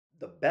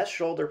The best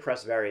shoulder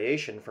press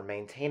variation for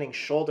maintaining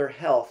shoulder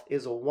health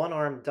is a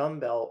one-arm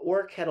dumbbell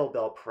or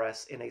kettlebell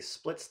press in a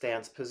split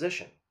stance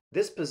position.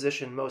 This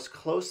position most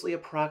closely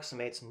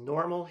approximates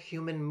normal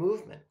human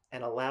movement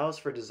and allows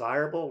for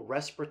desirable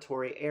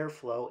respiratory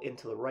airflow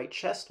into the right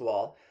chest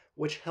wall,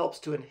 which helps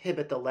to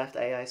inhibit the left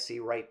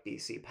AIC right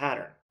BC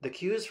pattern. The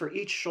cues for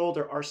each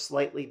shoulder are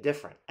slightly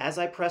different. As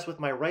I press with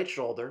my right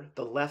shoulder,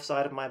 the left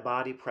side of my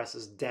body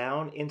presses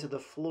down into the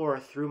floor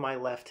through my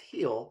left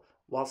heel,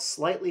 while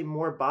slightly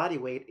more body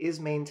weight is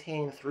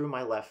maintained through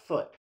my left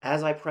foot.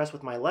 As I press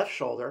with my left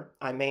shoulder,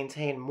 I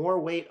maintain more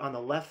weight on the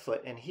left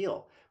foot and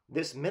heel.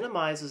 This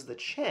minimizes the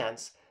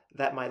chance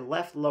that my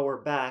left lower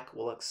back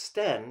will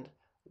extend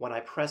when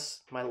I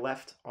press my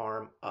left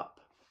arm up.